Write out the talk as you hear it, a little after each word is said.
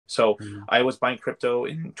So Mm. I was buying crypto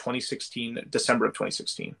in 2016, December of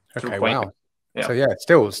 2016 through Okay, Coin. wow. Yeah. So yeah,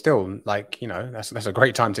 still like, that's a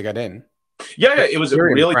great time to get in. Yeah, yeah, it was a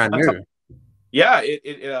Ethereum's really brand fun time. new. Yeah,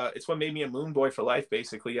 it's what made me a moon boy for life.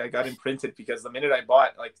 Basically, I got imprinted because the minute I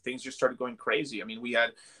bought, like things just started going crazy. I mean, we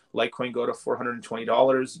had Litecoin go to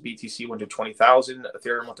 $420, BTC went to 20,000,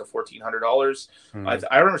 Ethereum went to $1,400. Mm.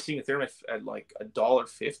 I remember seeing Ethereum at like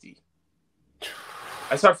 $1.50.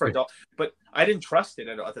 I saw it for a dollar, but I didn't trust it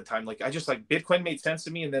at the time. Like I just like Bitcoin made sense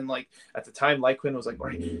to me, and then like at the time, Litecoin was like,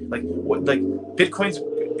 right, like what, like Bitcoin's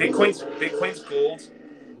gold,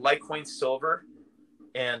 Litecoin's silver,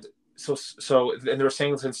 and and they were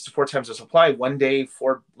saying since 4 times the supply, one day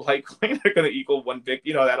four Litecoin are going to equal one big.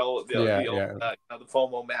 You know that old Yeah, the old yeah, the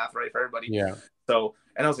FOMO math, right, for everybody. yeah. So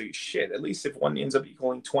and I was like, shit. At least if one ends up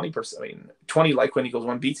equaling 20%, I mean, 20 Litecoin equals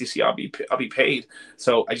one BTC, I'll be paid.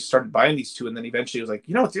 So I just started buying these two, and then eventually I was like,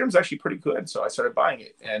 Ethereum's actually pretty good. So I started buying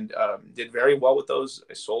it and did very well with those.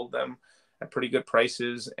 I sold them at pretty good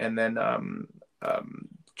prices, and then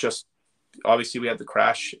just obviously we had the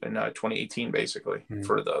crash in 2018 basically Mm.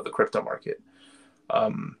 for the crypto market.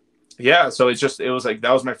 Yeah, so it was like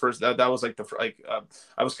that was my first that was like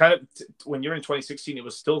I was kind of when you're in 2016 it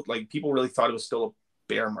was still like people really thought it was still a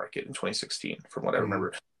bear market in 2016 from what I Mm.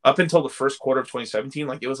 remember up until the first quarter of 2017.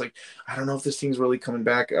 Like it was like I don't know if this thing's really coming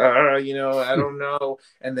back, I don't know,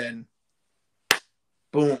 and then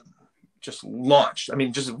boom, just launched. I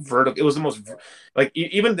mean, just vertical. It was the most like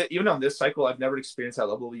even on this cycle, I've never experienced that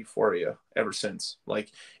level of euphoria ever since.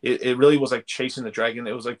 Like it really was like chasing the dragon.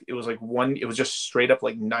 It was just straight up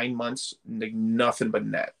like 9 months, like nothing but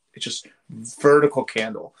net. It's just vertical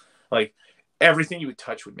candle. Like everything you would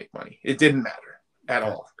touch would make money. It didn't matter at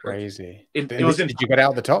That's all. Like crazy. it was in Did you get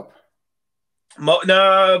out the top? no,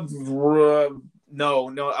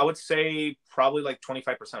 no. I would say probably like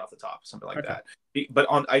 25% off the top, something like Okay. that. But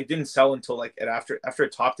I didn't sell until like after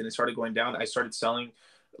it topped and it started going down. I started selling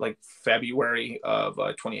like February of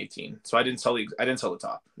 2018. So I didn't sell the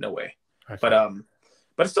top. No way. But Okay.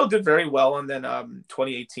 but it still did very well. And then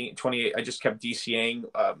 2018, 28, I just kept DCAing.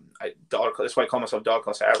 That's why I call myself dollar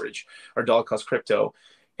cost average or dollar cost crypto.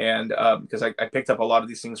 And because I picked up a lot of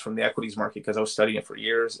these things from the equities market because I was studying it for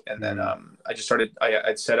years, and then Mm. I just started.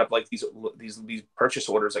 I'd set up like these purchase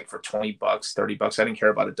orders like for $20, $30. I didn't care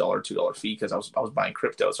about $1, $2 fee because I was buying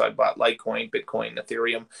crypto, so I bought Litecoin, Bitcoin,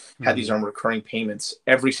 Ethereum, had these Mm. on recurring payments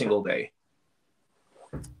every single day,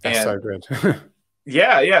 That's and so good.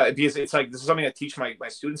 yeah, because it's like this is something I teach my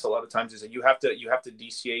students a lot of times is that you have to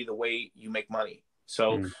DCA the way you make money.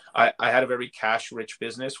 So Mm. I had a very cash rich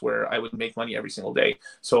business where I would make money every single day.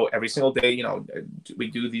 So every single day, we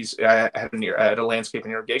do these. I had a landscape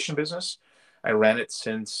and irrigation business. I ran it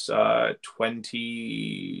since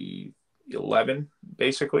 2011,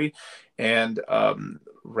 basically, and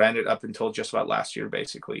ran it up until just about last year.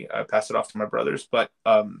 Basically, I passed it off to my brothers, but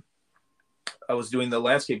I was doing the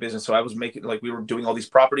landscape business, so I was making like we were doing all these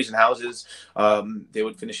properties and houses. They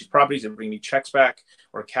would finish these properties and bring me checks back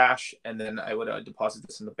or cash, and then I would deposit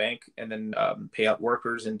this in the bank, and then pay out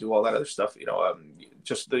workers and do all that other stuff.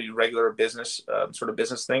 Just the regular business sort of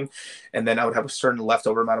business thing, and then I would have a certain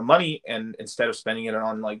leftover amount of money, and instead of spending it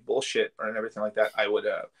on like bullshit or everything like that, I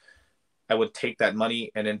would take that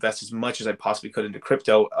money and invest as much as I possibly could into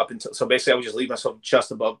crypto up until so basically I would just leave myself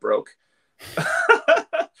just above broke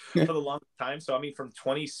for the longest time. So I mean, from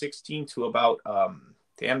 2016 to about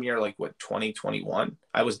damn near like what 2021,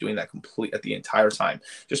 I was doing that complete at the entire time.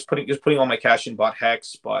 Just putting all my cash in, bought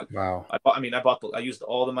Hex, bought. Wow. I used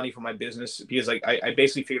all the money for my business because like I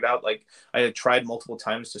basically figured out like I had tried multiple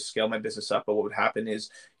times to scale my business up, but what would happen is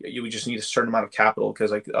you would just need a certain amount of capital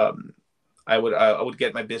because like I would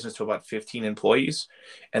get my business to about 15 employees,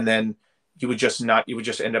 and then you would just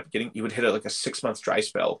end up getting you would hit like a 6 month dry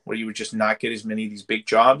spell where you would just not get as many of these big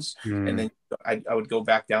jobs, and Mm. then I would go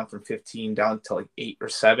back down from 15 down to like 8 or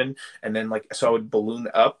 7, and then like so I would balloon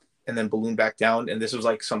up and then balloon back down, and this was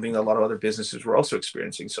like something that a lot of other businesses were also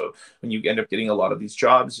experiencing. So when you end up getting a lot of these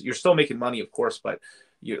jobs, you're still making money, of course, but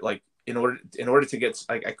you're like in order to get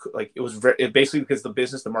like I could like it basically because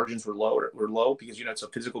the margins were low because it's a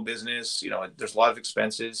physical business, there's a lot of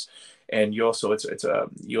expenses, and you also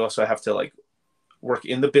have to like work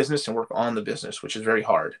in the business and work on the business, which is very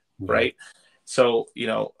hard, Yeah. right? So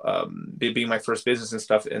it being my first business and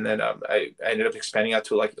stuff, and then I ended up expanding out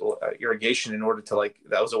to like irrigation in order to like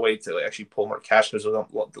that was a way to actually pull more cash because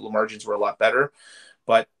the margins were a lot better.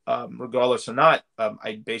 But regardless or not,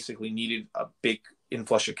 I basically needed a big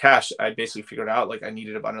inflush of cash. I basically figured out like I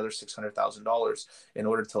needed about another $600,000 in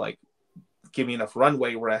order to like give me enough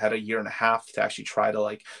runway where I had a year and a half to actually try to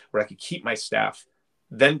like where I could keep my staff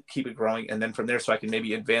then keep it growing. And then from there, so I can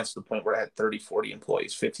maybe advance to the point where I had 30, 40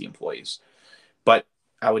 employees, 50 employees. But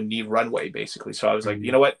I would need runway basically. So I was like, you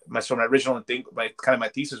Mm. know what? My original thing, my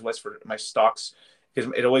thesis was for my stocks,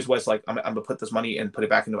 because it always was like, I'm gonna put this money and put it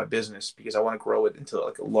back into my business because I want to grow it into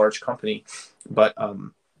like a large company. But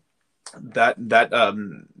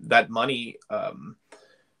that money,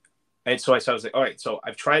 and so I was like, all right, so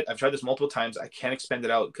I've tried this multiple times. I can't expend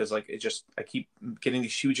it out because like I keep getting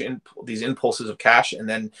these these impulses of cash, and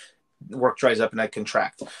then work dries up and I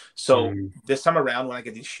contract. So Mm. this time around, when I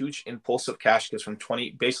get these huge impulse of cash, because from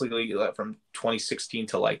 2016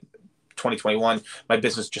 to like 2021, my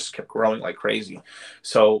business just kept growing like crazy.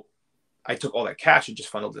 So I took all that cash and just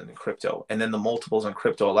funneled it into crypto, and then the multiples on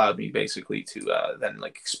crypto allowed me basically to then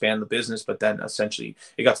like expand the business. But then essentially,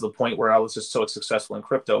 it got to the point where I was just so successful in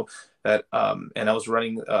crypto that and I was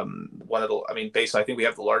running one of the, I mean, basically, I think we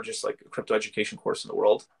have the largest like crypto education course in the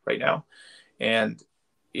world right now, and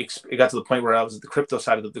it got to the point where I was at the crypto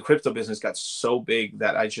side of the crypto business got so big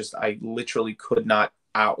that I literally could not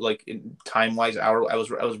out like in time wise hour. I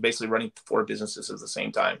was basically running 4 businesses at the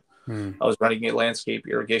same time. Mm. I was running a landscape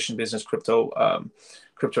irrigation business, crypto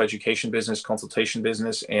education business, consultation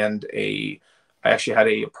business, and I actually had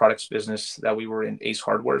a products business that we were in Ace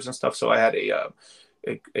Hardwares and stuff. So I had a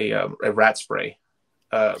rat spray,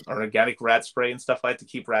 an organic rat spray and stuff. I had to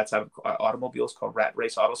keep rats out of automobiles called Rat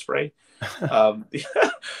Race Auto Spray. I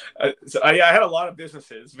had a lot of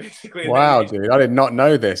businesses basically, and then Wow, dude, I did not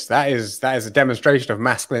know this. That is a demonstration of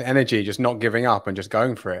masculine energy, just not giving up and just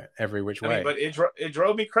going for it every which I mean, way. but it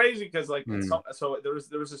drove me crazy because like Mm. so there was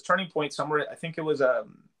this turning point somewhere. I think it was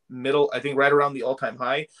middle. I think right around the all time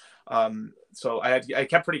high. So I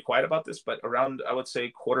kept pretty quiet about this, but around I would say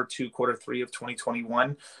quarter 2, quarter 3 of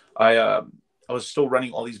 2021, I was still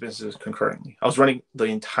running all these businesses concurrently. I was running the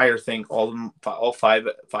entire thing, all five,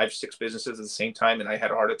 6 businesses at the same time, and I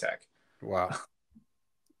had a heart attack. Wow.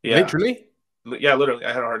 Yeah, Literally? yeah, literally,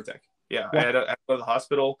 I had a heart attack. Yeah, What? I had to go to the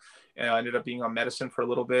hospital, and I ended up being on medicine for a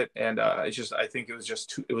little bit. And I think it was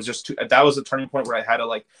just too. It was just too. That was the turning point where I had to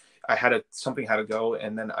like, something had to go,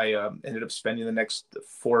 and then I ended up spending the next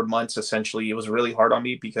 4 months. Essentially, it was really hard on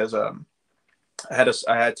me because I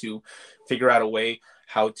had to figure out a way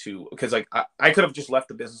how to, because like I could have just left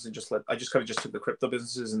the business and I just could have just took the crypto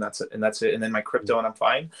businesses and that's it, and then my crypto and I'm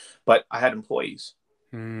fine. But I had employees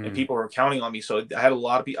and Mm. people were counting on me. So I had a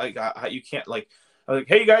lot of people. You can't like, I was like,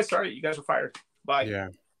 hey, you guys, sorry, you guys are fired. Bye. Yeah.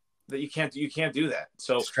 That you can't do that.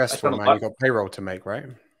 So I Stressful, spent a man. You lot. got payroll to make, right?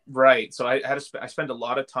 Right. So I spent a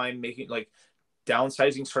lot of time making like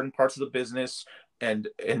downsizing certain parts of the business and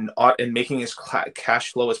making as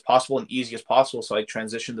cash flow as possible and easy as possible. So I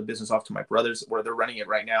transitioned the business off to my brothers where they're running it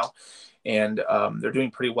right now, and they're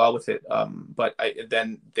doing pretty well with it. But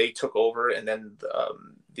then they took over, and then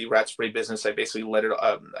the rat spray business, I basically let it.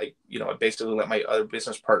 I basically let my other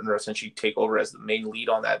business partner essentially take over as the main lead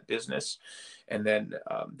on that business, and then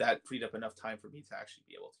that freed up enough time for me to actually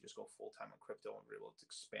be able to just go full time on crypto and be able to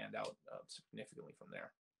expand out significantly from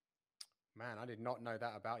there. Man, I did not know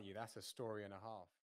that about you. That's a story and a half.